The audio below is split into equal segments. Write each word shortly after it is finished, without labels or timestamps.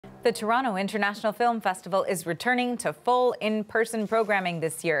The Toronto International Film Festival is returning to full in-person programming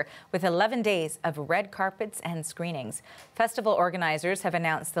this year with 11 days of red carpets and screenings. Festival organizers have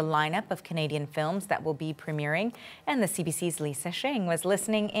announced the lineup of Canadian films that will be premiering, and the CBC's Lisa Shing was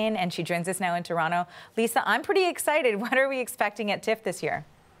listening in, and she joins us now in Toronto. Lisa, I'm pretty excited. What are we expecting at TIFF this year?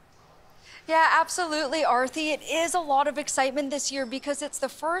 Yeah, absolutely, Arthi. It is a lot of excitement this year because it's the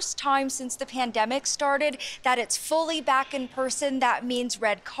first time since the pandemic started that it's fully back in person. That means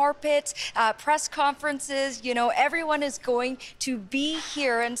red carpets, press conferences, everyone is going to be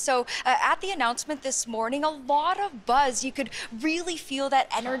here. And so at the announcement this morning, a lot of buzz. You could really feel that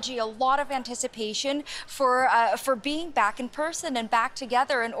energy, a lot of anticipation for being back in person and back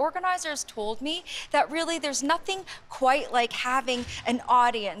together. And organizers told me that really there's nothing quite like having an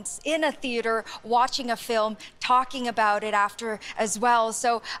audience in a theater watching a film, talking about it after as well.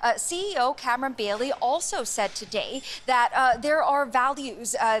 So CEO Cameron Bailey also said today that there are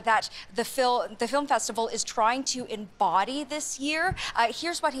values that the film festival is trying to embody this year.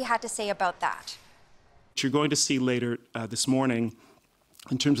 Here's what he had to say about that. What you're going to see later this morning,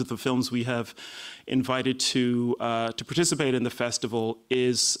 in terms of the films we have invited to participate in the festival,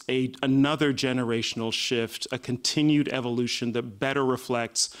 is another generational shift, a continued evolution that better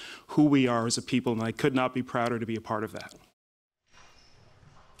reflects who we are as a people, and I could not be prouder to be a part of that.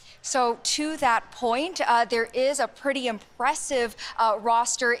 So to that point, there is a pretty impressive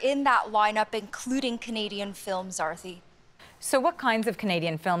roster in that lineup, including Canadian films, Arthi. So what kinds of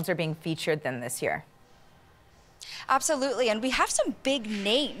Canadian films are being featured then this year? Absolutely, and we have some big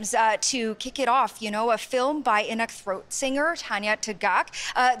names to kick it off. A film by Inuk throat singer Tanya Tagaq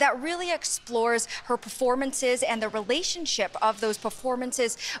that really explores her performances and the relationship of those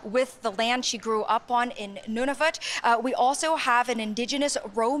performances with the land she grew up on in Nunavut. We also have an Indigenous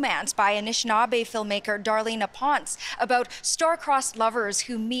romance by Anishinaabe filmmaker Dalíland about star-crossed lovers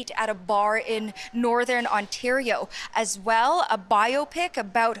who meet at a bar in Northern Ontario. As well, a biopic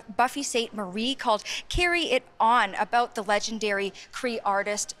about Buffy Sainte Marie called Carry It On, about the legendary Cree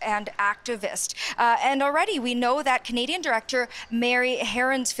artist and activist. And already we know that Canadian director Mary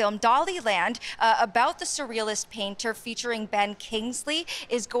Harron's film Dalíland, about the surrealist painter featuring Ben Kingsley,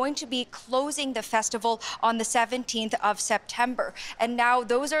 is going to be closing the festival on the 17th of September. And now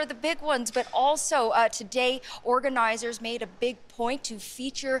those are the big ones, but also today organizers made a big point to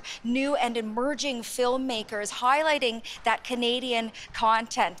feature new and emerging filmmakers, highlighting that Canadian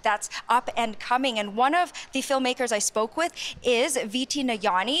content that's up and coming. And one of the filmmakers I spoke with is Viti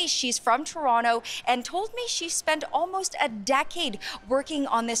Nayani. She's from Toronto and told me she spent almost a decade working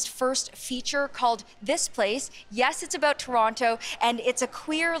on this first feature called This Place. Yes, it's about Toronto, and it's a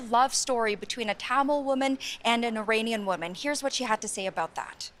queer love story between a Tamil woman and an Iranian woman. Here's what she had to say about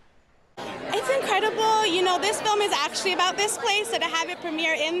that. It's incredible. This film is actually about this place, so to have it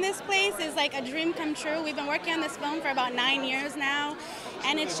premiere in this place is like a dream come true. We've been working on this film for about 9 years now,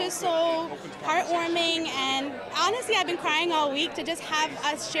 and it's just so heartwarming, and honestly, I've been crying all week to just have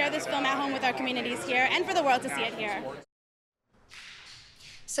us share this film at home with our communities here and for the world to see it here.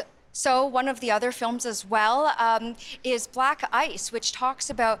 So one of the other films as well is Black Ice, which talks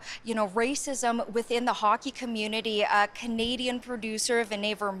about, racism within the hockey community. Canadian producer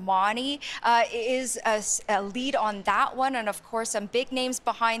Vinay Vermani is a lead on that one. And of course, some big names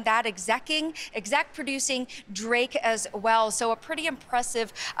behind that, exec producing Drake as well. So a pretty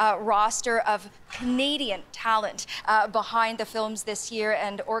impressive roster of Canadian talent behind the films this year.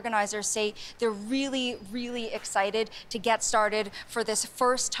 And organizers say they're really, really excited to get started for this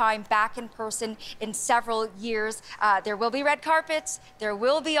first time back in person in several years. There will be red carpets, there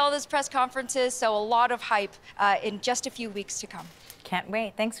will be all those press conferences, so a lot of hype in just a few weeks to come. Can't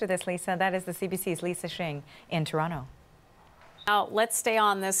wait. Thanks for this, Lisa. That is the CBC's Lisa Shing in Toronto. Now, let's stay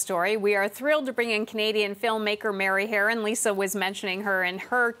on this story. We are thrilled to bring in Canadian filmmaker Mary Harron. Lisa was mentioning her in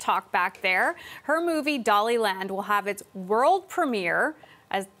her talk back there. Her movie Dalíland will have its world premiere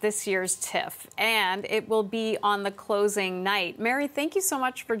as this year's TIFF, and it will be on the closing night. Mary, thank you so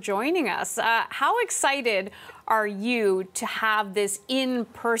much for joining us. How excited are you to have this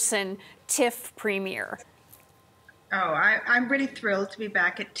in-person TIFF premiere? Oh, I'm really thrilled to be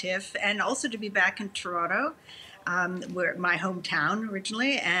back at TIFF and also to be back in Toronto, where my hometown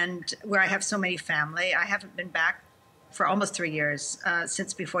originally, and where I have so many family. I haven't been back for almost 3 years,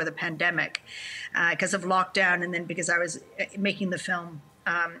 since before the pandemic, because of lockdown, and then because I was making the film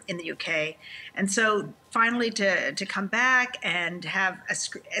in the UK. And so finally to come back and have a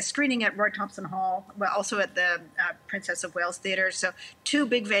screening at Roy Thompson Hall, but also at the Princess of Wales Theatre. So two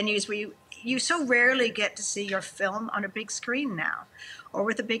big venues where you so rarely get to see your film on a big screen now, or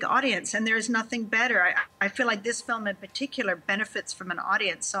with a big audience, and there is nothing better. I feel like this film in particular benefits from an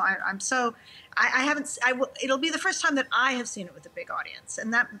audience. So it'll be the first time that I have seen it with a big audience,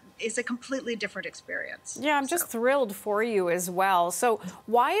 and that is a completely different experience. Yeah, I'm just thrilled for you as well. So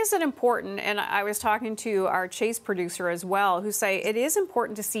why is it important? And I was talking to our Chase producer as well, who say it is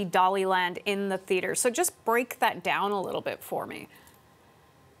important to see Dalíland in the theater. So just break that down a little bit for me.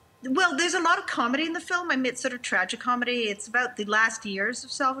 Well, there's a lot of comedy in the film. I mean, it's sort of tragicomedy. It's about the last years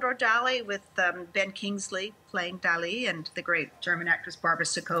of Salvador Dali, with Ben Kingsley playing Dali and the great German actress Barbara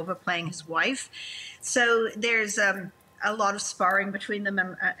Sakova playing his wife. So there's a lot of sparring between them,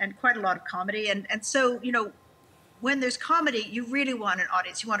 and quite a lot of comedy. And so, you know, when there's comedy, you really want an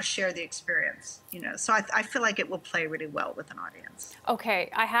audience. You want to share the experience, you know. So I feel like it will play really well with an audience. Okay,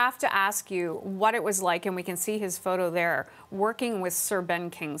 I have to ask you what it was like, and we can see his photo there, working with Sir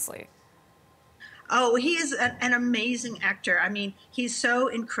Ben Kingsley. Oh, he is an amazing actor. I mean, he's so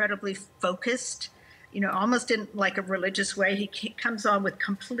incredibly focused, you know, almost in like a religious way. He comes on with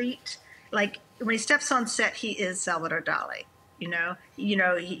complete, like when he steps on set, he is Salvador Dali, you know.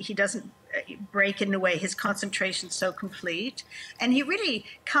 He doesn't break in a way. His concentration's so complete, and he really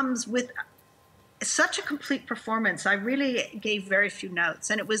comes with such a complete performance. I really gave very few notes,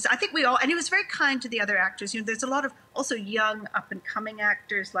 and it was, I think and he was very kind to the other actors. You know, there's a lot of also young up and coming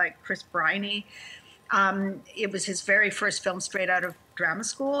actors like Chris Briney. It was his very first film straight out of drama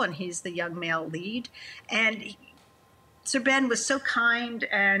school, and he's the young male lead. And Sir Ben was so kind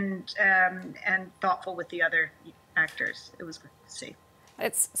and thoughtful with the other actors. It was good to see.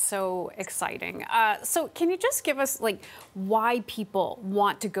 It's so exciting. So can you just give us, like, why people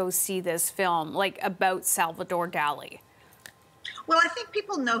want to go see this film, like, about Salvador Dali? Well, I think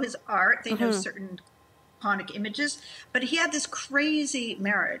people know his art. They know certain iconic images. But he had this crazy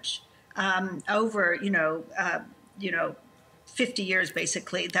marriage over, 50 years,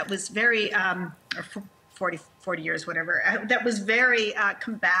 basically, that was very, or 40 years, whatever, that was very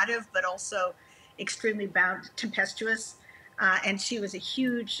combative, but also extremely tempestuous. And she was a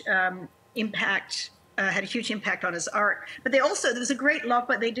huge impact, had a huge impact on his art. But there was a great love,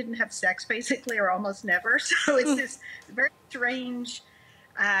 but they didn't have sex, basically, or almost never. So it's this very strange,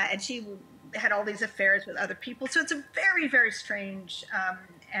 and she had all these affairs with other people. So it's a very, very strange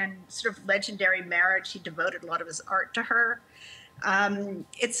and sort of legendary marriage. He devoted a lot of his art to her.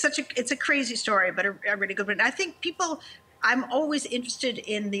 It's a crazy story, but a really good one. I think I'm always interested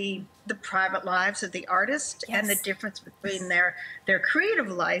in the private lives of the artist, and the difference between their creative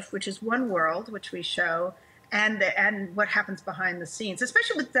life, which is one world, which we show, and what happens behind the scenes.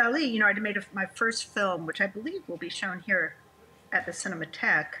 Especially with Dali, you know, I made my first film, which I believe will be shown here at the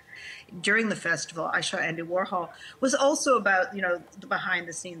Cinematheque during the festival. I show Andy Warhol, was also about, you know, the behind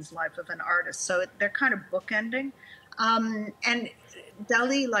the scenes life of an artist. So they're kind of bookending. And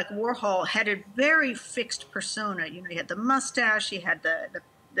Dali, like Warhol, had a very fixed persona. You know, he had the mustache, he had the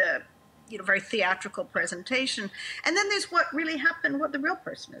very theatrical presentation, and then there's what really happened, what the real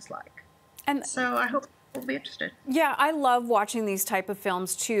person is like. And so I hope we'll be interested. Yeah, I love watching these type of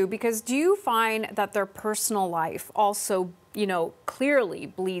films too, because do you find that their personal life also, you know, clearly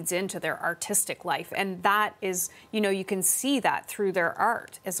bleeds into their artistic life, and that is, you know, you can see that through their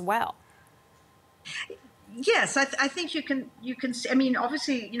art as well? Yes, I think you can. I mean,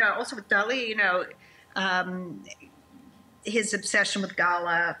 obviously, you know, also with Dali, you know, his obsession with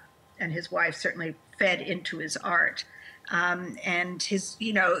Gala and his wife certainly fed into his art, and his,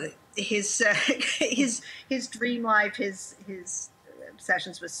 you know, his dream life, his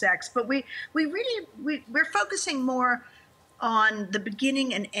obsessions with sex. But we're focusing more on the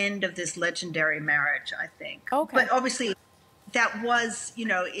beginning and end of this legendary marriage, I think. Okay. But obviously, that was, you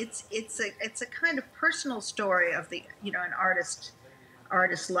know, it's a kind of personal story of the, you know, an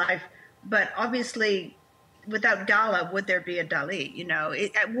artist's life. But obviously, without Gala, would there be a Dali? You know,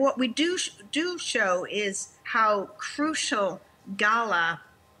 what we do show is how crucial Gala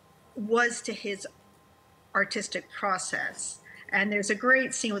was to his artistic process. And there's a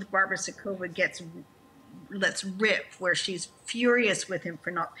great scene with Barbara Sakova lets rip, where she's furious with him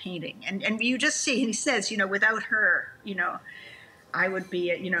for not painting. And you just see, and he says, you know, without her, you know, I would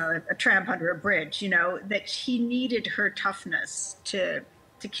be, you know, a tramp under a bridge, you know, that he needed her toughness to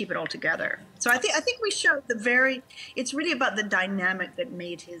keep it all together. So I think we show it's really about the dynamic that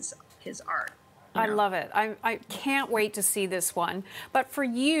made his art. I love it. I can't wait to see this one. But for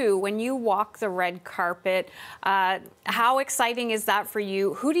you, when you walk the red carpet, how exciting is that for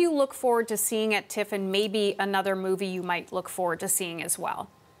you? Who do you look forward to seeing at TIFF, and maybe another movie you might look forward to seeing as well?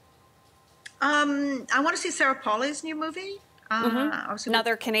 I want to see Sarah Polley's new movie.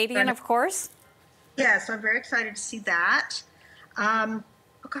 Another Canadian, of course. Yeah, so I'm very excited to see that. Oh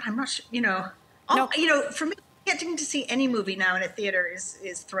God, I'm not sure. For me, getting to see any movie now in a theater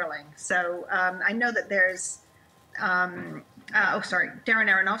is thrilling. So I know that there's Darren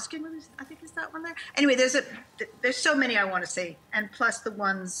Aronofsky movies. I think is that one there. Anyway, there's so many I want to see, and plus the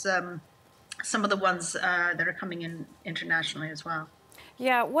ones, some of the ones that are coming in internationally as well.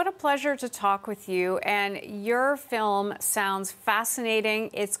 Yeah, what a pleasure to talk with you. And your film sounds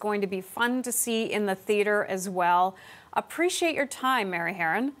fascinating. It's going to be fun to see in the theater as well. Appreciate your time, Mary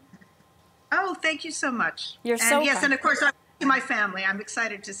Harron. Oh, thank you so much. You're so yes, kind. and of course, I see my family. I'm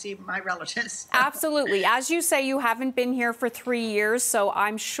excited to see my relatives. Absolutely. As you say, you haven't been here for 3 years, so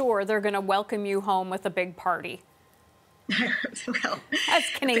I'm sure they're going to welcome you home with a big party. Well, as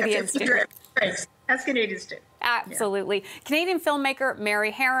Canadians do. As Canadians do. Absolutely. Yeah. Canadian filmmaker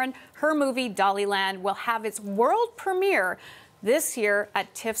Mary Harron, her movie Dalíland will have its world premiere this year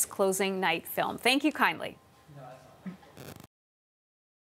at TIFF's closing night film. Thank you kindly.